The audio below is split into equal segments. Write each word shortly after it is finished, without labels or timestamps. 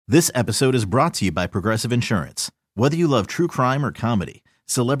This episode is brought to you by Progressive Insurance. Whether you love true crime or comedy,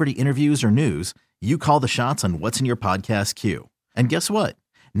 celebrity interviews or news, you call the shots on what's in your podcast queue. And guess what?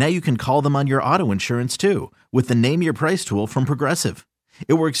 Now you can call them on your auto insurance too with the Name Your Price tool from Progressive.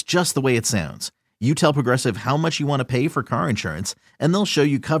 It works just the way it sounds. You tell Progressive how much you want to pay for car insurance, and they'll show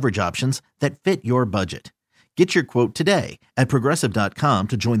you coverage options that fit your budget. Get your quote today at Progressive.com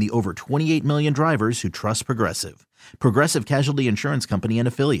to join the over 28 million drivers who trust Progressive. Progressive Casualty Insurance Company and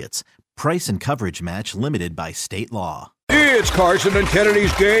Affiliates. Price and coverage match limited by state law. It's Carson and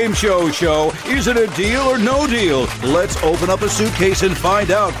Kennedy's Game Show. Is it a deal or no deal? Let's open up a suitcase and find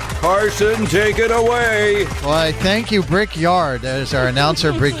out. Carson, take it away. Well, I thank you, Brickyard. There's our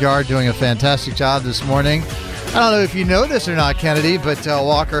announcer, Brickyard, doing a fantastic job this morning. I don't know if you know this or not, Kennedy, but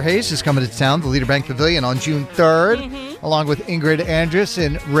Walker Hayes is coming to town, the Leader Bank Pavilion, on June 3rd, along with Ingrid Andress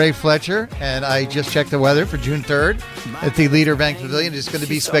and Ray Fletcher. And I just checked the weather for June 3rd at the Leader Bank Pavilion. It's going to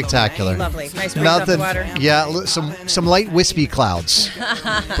be spectacular. Lovely. Nice breeze off the water. Yeah, some light wispy clouds,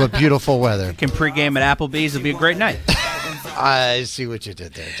 but beautiful weather. Can pregame at Applebee's. It'll be a great night. I see what you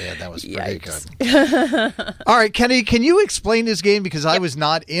did there, Dan. That was pretty good. All right, Kennedy, can you explain this game? Because I was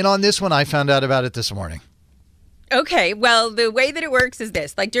not in on this one. I found out about it this morning. Okay, well, the way that it works is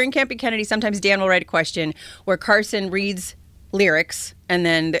this. Like during Camping Kennedy, sometimes Dan will write a question where Carson reads lyrics, and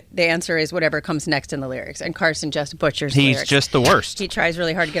then the answer is whatever comes next in the lyrics. And Carson just butchers He's lyrics. just the worst. He tries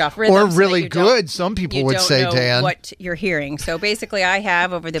really hard to get off rhythm. Or really good, some people would say, Dan. You don't know what you're hearing. So basically, I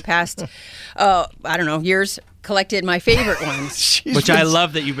have, over the past, years, collected my favorite ones. Which I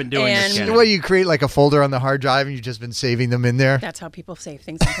love that you've been doing this, The way you create like a folder on the hard drive and you've just been saving them in there. That's how people save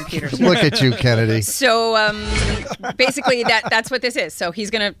things on computers. Look at you, Kennedy. So basically, that's what this is. So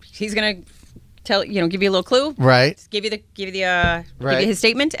he's gonna tell give you a little clue, right? Give you his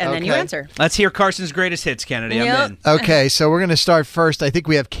statement, and then you answer. Let's hear Carson's greatest hits, Kennedy. Yep. I'm in. Okay, so we're gonna start first. I think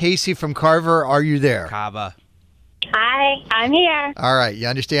we have Casey from Carver. Are you there? Cava. Hi, I'm here. All right, you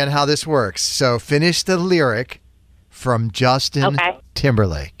understand how this works. So finish the lyric from Justin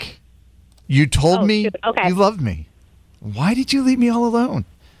Timberlake. You told me you loved me. Why did you leave me all alone?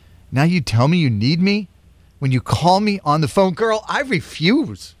 Now you tell me you need me. When you call me on the phone, girl, I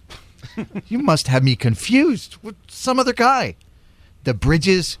refuse. You must have me confused with some other guy. The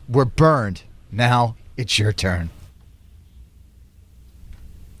bridges were burned. Now it's your turn.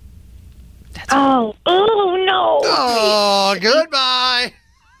 Oh no. Oh, goodbye.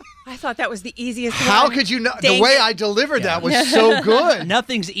 I thought that was the easiest How one. could you know? Dang The way it. I delivered that was so good.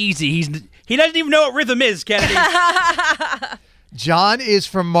 Nothing's easy. He doesn't even know what rhythm is, Kennedy. John is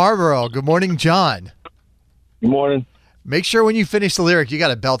from Marlboro. Good morning, John. Good morning. Make sure when you finish the lyric, you got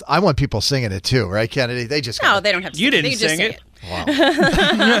to belt. I want people singing it too, right, Kennedy? They just No, they don't have to. You sing didn't They can sing just it. Wow.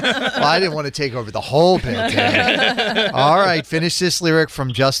 Well, I didn't want to take over the whole bit. Dan. All right, finish this lyric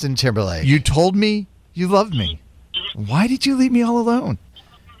from Justin Timberlake. You told me you loved me. Why did you leave me all alone?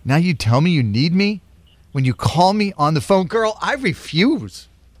 Now you tell me you need me. When you call me on the phone, girl, I refuse.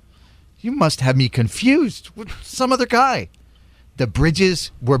 You must have me confused with some other guy. The bridges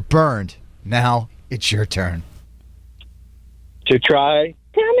were burned. Now it's your turn. To try.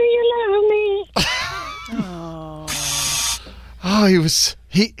 Tell me you love me. Oh,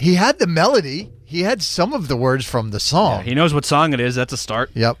 he had the melody. He had some of the words from the song. Yeah, he knows what song it is. That's a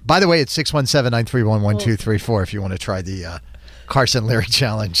start. Yep. By the way, it's 617-931-1234 if you want to try the Carson Lyric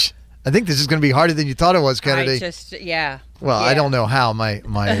Challenge. I think this is going to be harder than you thought it was, Kennedy. Well, I don't know how. My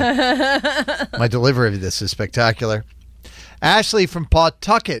delivery of this is spectacular. Ashley from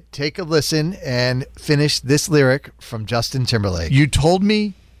Pawtucket, take a listen and finish this lyric from Justin Timberlake. You told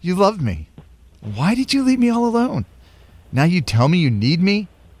me you loved me. Why did you leave me all alone? Now you tell me you need me.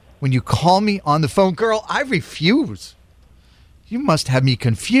 When you call me on the phone, girl, I refuse. You must have me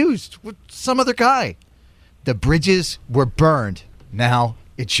confused with some other guy. The bridges were burned. Now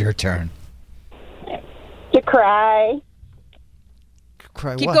it's your turn. To cry.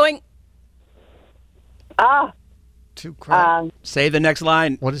 Cry Keep what? going. To cry. Say the next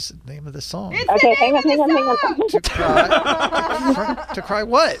line. What is the name of the song? Okay, hang on. To cry. To cry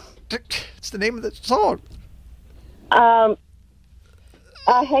what? It's the name of the song. Hang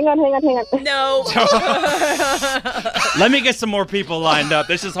on. No. Let me get some more people lined up.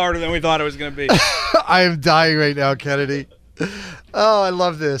 This is harder than we thought it was going to be. I am dying right now, Kennedy. Oh, I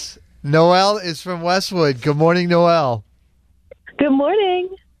love this. Noelle is from Westwood. Good morning, Noelle. Good morning.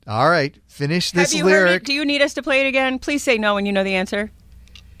 All right. Finish this Have you heard lyric. it? Do you need us to play it again? Please say no when you know the answer.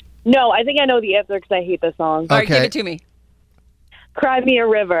 No, I think I know the answer because I hate this song. All right, give Okay. it to me. Cry Me a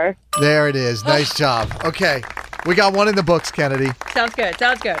River. There it is. Nice job. Okay. We got one in the books, Kennedy. Sounds good.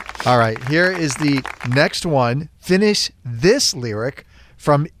 All right. Here is the next one. Finish this lyric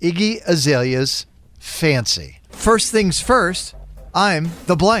from Iggy Azalea's Fancy. First things first, I'm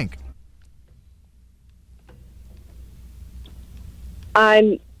the blank.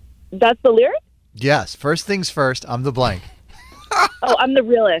 That's the lyric? Yes, first things first, I'm the blank. Oh, I'm the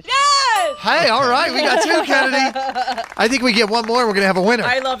realist. Yes! Hey, all right, we got two, Kennedy. I think we get one more, we're going to have a winner.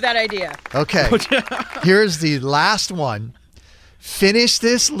 I love that idea. Okay, here's the last one. Finish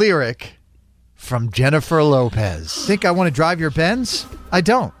this lyric from Jennifer Lopez. Think I want to drive your Benz? I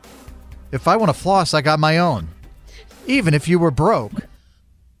don't. If I want to floss, I got my own. Even if you were broke.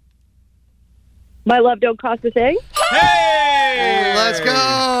 My love don't cost a thing? Hey! Let's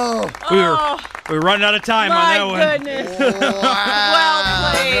go! We were running out of time on that one. My goodness. Wow.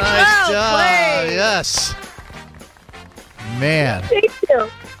 Well played. Nice Well job. played. Yes. Man. Thank you.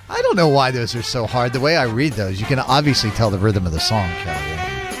 I don't know why those are so hard. The way I read those, you can obviously tell the rhythm of the song, Kelly.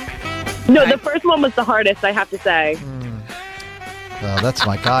 No, the first one was the hardest, I have to say. Well, that's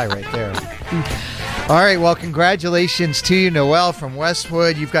my guy right there. All right, well, congratulations to you, Noelle from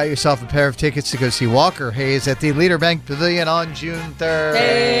Westwood. You've got yourself a pair of tickets to go see Walker Hayes at the Leader Bank Pavilion on June 3rd.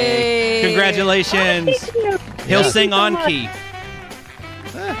 Hey. Congratulations. Thank you. He'll Thank sing you so on much. key.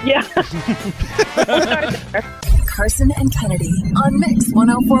 Yeah. Carson and Kennedy on Mix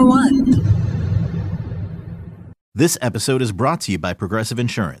 104.1. This episode is brought to you by Progressive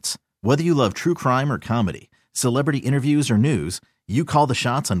Insurance. Whether you love true crime or comedy, celebrity interviews or news, you call the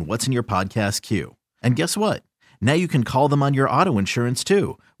shots on what's in your podcast queue. And guess what? Now you can call them on your auto insurance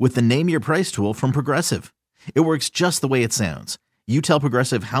too with the Name Your Price tool from Progressive. It works just the way it sounds. You tell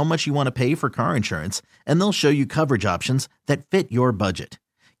Progressive how much you want to pay for car insurance, and they'll show you coverage options that fit your budget.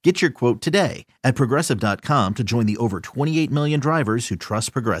 Get your quote today at Progressive.com to join the over 28 million drivers who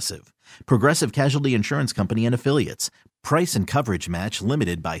trust Progressive. Progressive Casualty Insurance Company and Affiliates. Price and coverage match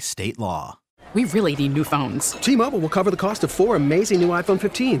limited by state law. We really need new phones. T-Mobile will cover the cost of 4 amazing new iPhone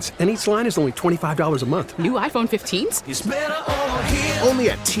 15s, and each line is only $25 a month. New iPhone 15s? It's better over here.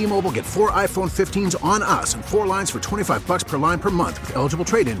 Only at T-Mobile, get 4 iPhone 15s on us and 4 lines for $25 per line per month with eligible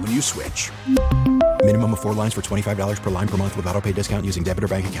trade-in when you switch. Minimum of 4 lines for $25 per line per month with autopay discount using debit or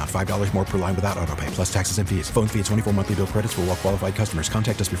bank account. $5 more per line without autopay, plus taxes and fees. Phone fee at 24 monthly bill credits for well-qualified customers.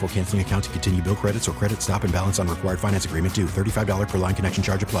 Contact us before canceling account to continue bill credits or credit stop and balance on required finance agreement due. $35 per line connection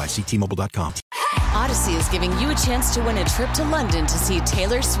charge applies. See T-Mobile.com. Odyssey is giving you a chance to win a trip to London to see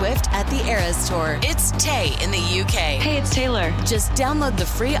Taylor Swift at the Eras Tour. It's Tay in the UK. Hey, it's Taylor. Just download the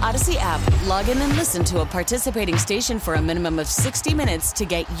free Odyssey app, log in and listen to a participating station for a minimum of 60 minutes to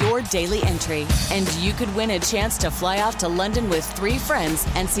get your daily entry. And you could win a chance to fly off to London with 3 friends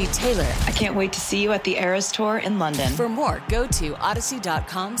and see Taylor. I can't wait to see you at the Eras Tour in London. For more, go to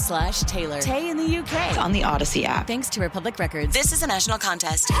odyssey.com/Taylor. Tay in the UK. It's on the Odyssey app. Thanks to Republic Records. This is a national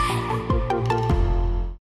contest.